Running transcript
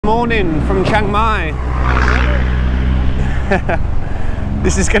morning from Chiang Mai.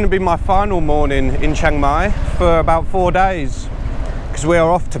 This is going to be my final morning in Chiang Mai for about 4 days because we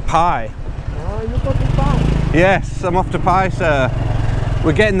are off to PAI. Oh, you go to PAI? Yes, I'm off to PAI, sir.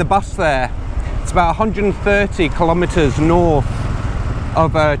 We're getting the bus there. It's about 130 kilometers north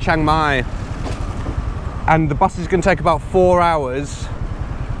of Chiang Mai, and the bus is going to take about 4 hours.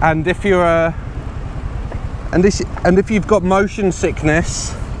 And if you're if you've got motion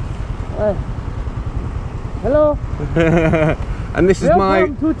sickness, hello. And this is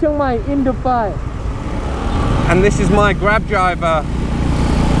Welcome to Chiang Mai in the PAI. And this is my Grab driver.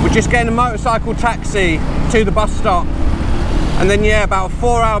 We're just getting a motorcycle taxi to the bus stop, and then yeah, about a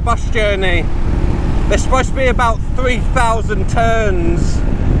 4-hour bus journey. There's supposed to be about 3,000 turns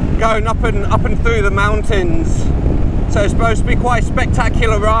going up and through the mountains, so it's supposed to be quite a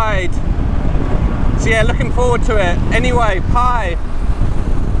spectacular ride. So yeah, looking forward to it. Anyway, PAI.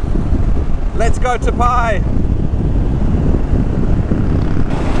 Let's go to PAI.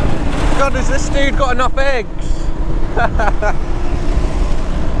 God, has this dude got enough eggs?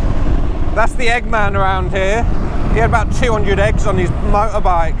 That's the egg man around here. He had about 200 eggs on his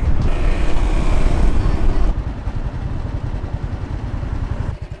motorbike.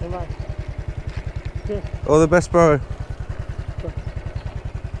 All the best, bro.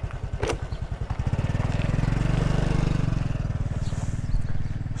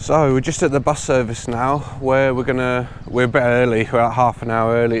 So we're just at the bus service now, where we're a bit early, we're about half an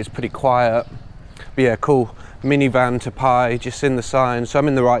hour early. It's pretty quiet, but yeah, cool. Minivan to PAI, just in the sign, so I'm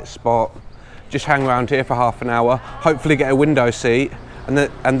in the right spot. Just hang around here for half an hour, hopefully get a window seat, and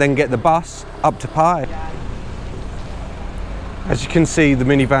then get the bus up to PAI. As you can see, the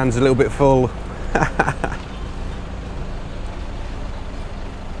minivan's a little bit full.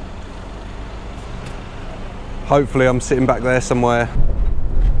 Hopefully I'm sitting back there somewhere.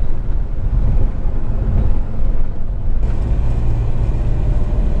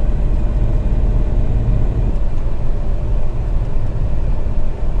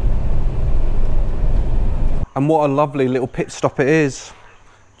 And what a lovely little pit stop it is.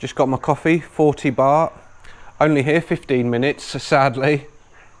 Just got my coffee, 40 baht. Only here 15 minutes, sadly.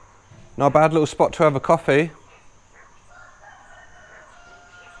 Not a bad little spot to have a coffee.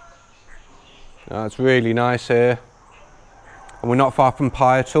 Oh, it's really nice here. And we're not far from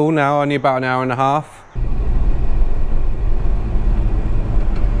PAI at all now, only about an hour and a half.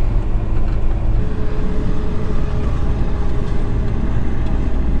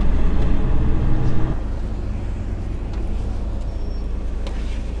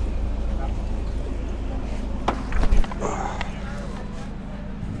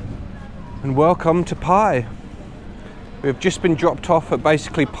 And welcome to PAI. We've just been dropped off at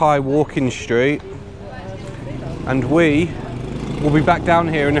basically PAI Walking Street, and we will be back down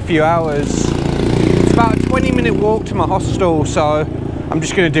here in a few hours. It's about a 20-minute walk to my hostel, so I'm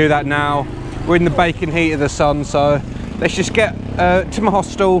just going to do that now. We're in the baking heat of the sun, so let's just get to my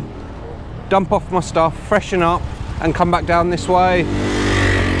hostel, dump off my stuff, freshen up, and come back down this way.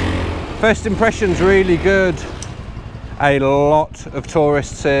 First impressions really good. A lot of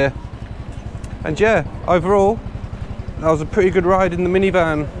tourists here. And yeah, overall, that was a pretty good ride in the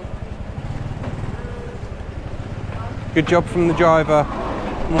minivan. Good job from the driver.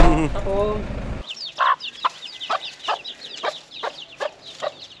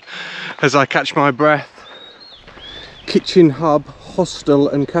 As I catch my breath, kitchen hub, hostel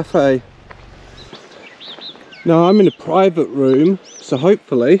and cafe. Now I'm in a private room, so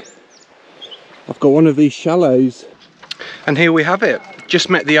hopefully I've got one of these chalets. And here we have it. Just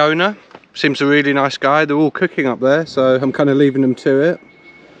met the owner. Seems a really nice guy. They're all cooking up there, so I'm kind of leaving them to it.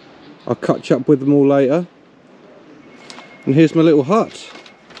 I'll catch up with them all later. And here's my little hut.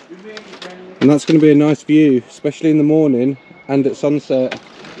 And that's going to be a nice view, especially in the morning and at sunset.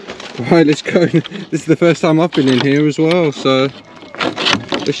 Right, let's go. This is the first time I've been in here as well, so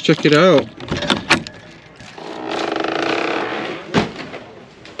let's check it out.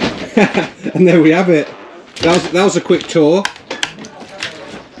 And there we have it. That was a quick tour.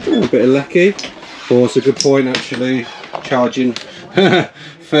 Oh, a bit of lecky. Oh, that's a good point actually. Charging.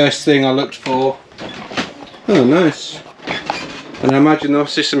 First thing I looked for. Oh, nice. And I imagine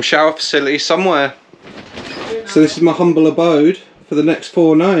there's just some shower facility somewhere. So this is my humble abode for the next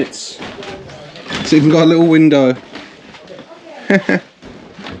 4 nights. It's even got a little window. Oh,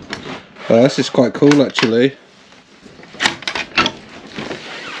 this is quite cool actually.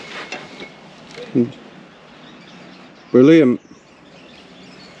 Brilliant.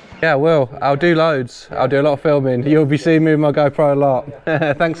 Yeah, well, I'll do loads. I'll do a lot of filming. You'll be seeing me with my GoPro a lot.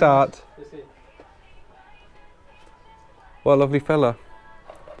 Thanks, Art. What a lovely fella.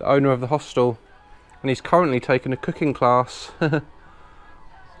 the owner of the hostel, and he's currently taking a cooking class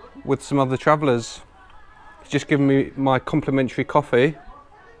with some other travellers. He's just given me my complimentary coffee,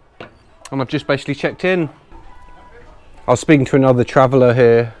 and I've just basically checked in. I was speaking to another traveller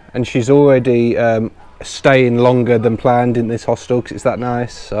here, and she's already staying longer than planned in this hostel because it's that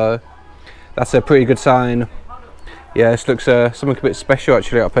nice, so that's a pretty good sign. Yeah, this looks something a bit special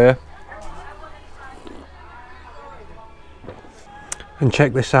actually up here. And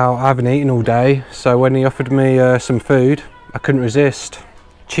check this out, I haven't eaten all day, so when he offered me some food, I couldn't resist.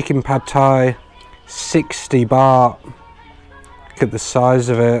 Chicken pad thai, 60 baht. Look at the size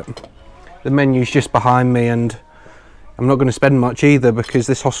of it. The menu's just behind me, and I'm not going to spend much either because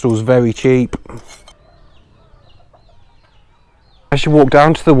this hostel's very cheap. As you walk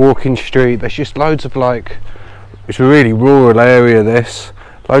down to the walking street, there's just loads of it's a really rural area this.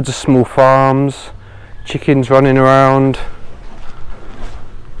 Loads of small farms, chickens running around.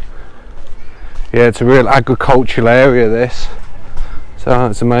 Yeah, it's a real agricultural area this. So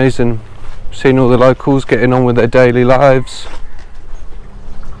it's amazing. Seeing all the locals getting on with their daily lives.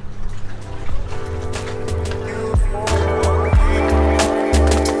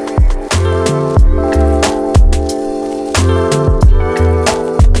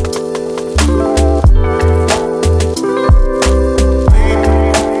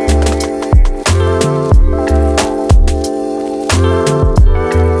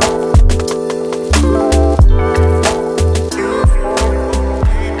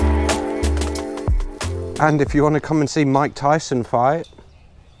 And if you want to come and see Mike Tyson fight,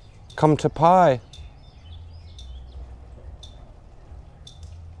 come to PAI.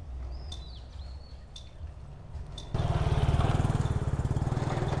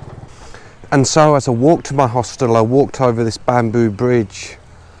 And so as I walked to my hostel, I walked over this bamboo bridge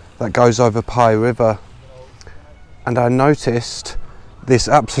that goes over PAI River. And I noticed this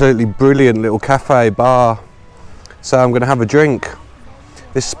absolutely brilliant little cafe bar. So I'm going to have a drink.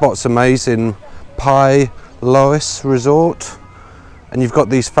 This spot's amazing. PAI Lois Resort, and you've got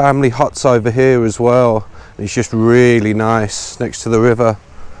these family huts over here as well. It's just really nice next to the river.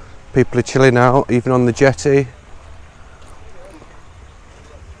 People are chilling out even on the jetty.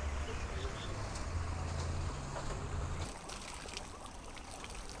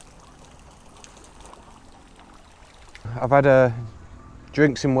 I've had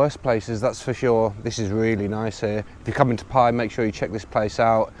drinks in worse places, that's for sure. This is really nice here. If you're coming to PAI, make sure you check this place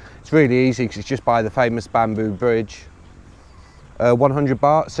out. It's really easy because it's just by the famous bamboo bridge. 100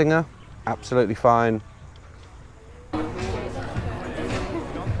 baht singer, absolutely fine.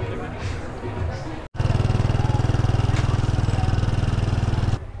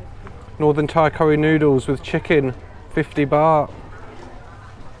 Northern Thai curry noodles with chicken, 50 baht.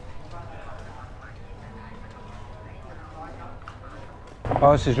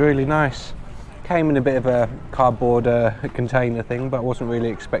 Oh, this is really nice. Came in a bit of a cardboard container thing, but I wasn't really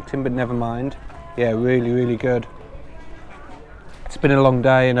expecting, but never mind. Yeah, really good. It's been a long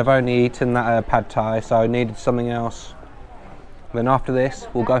day and I've only eaten that pad thai, so I needed something else. And then after this,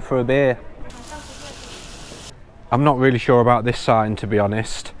 we'll go for a beer. I'm not really sure about this sign, to be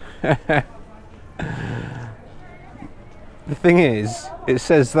honest. The thing is, it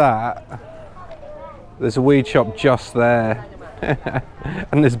says that there's a weed shop just there.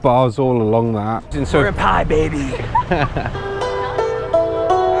 And there's bars all along that. And so, we're a PAI, baby!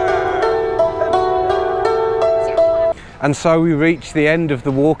 And so we reached the end of the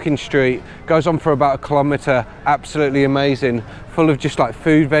walking street. Goes on for about 1 kilometre. Absolutely amazing. Full of just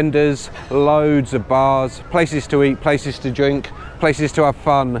food vendors, loads of bars, places to eat, places to drink, places to have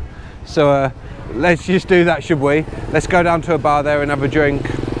fun. So let's just do that, should we? Let's go down to a bar there and have a drink.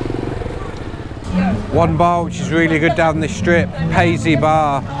 One bar which is really good down this strip, PAI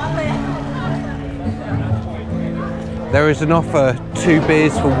Bar. There is an offer, 2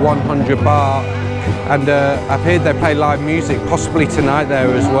 beers for 100 baht, and I've heard they play live music, possibly tonight there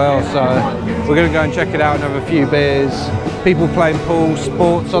as well, so we're going to go and check it out and have a few beers. People playing pool,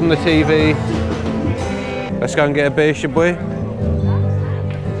 sports on the TV. Let's go and get a beer, should we?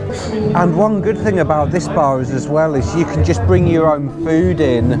 And one good thing about this bar is as well is you can just bring your own food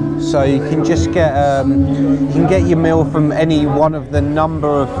in, so you can just get your meal from any one of the number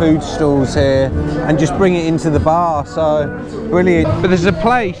of food stalls here and just bring it into the bar. So brilliant. But there's a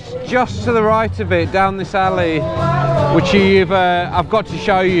place just to the right of it down this alley which I've got to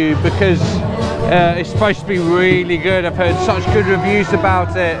show you because it's supposed to be really good. I've heard such good reviews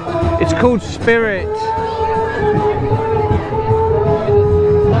about it. It's called Spirit.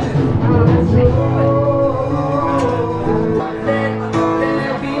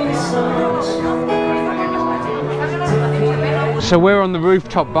 So we're on the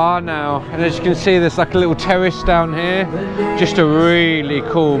rooftop bar now, and as you can see there's like a little terrace down here. Just a really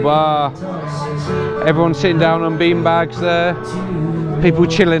cool bar. Everyone's sitting down on beanbags there. People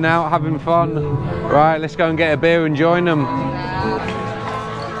chilling out, having fun. Right, let's go and get a beer and join them.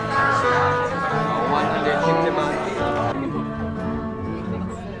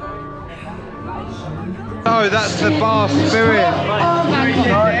 Oh, that's the bar Spirit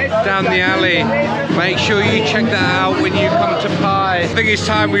down the alley. Make sure you check that out when you come to PAI. I think it's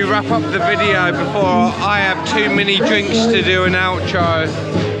time we wrap up the video before I have too many drinks to do an outro.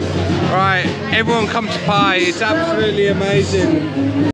 Right, everyone come to PAI, it's absolutely amazing.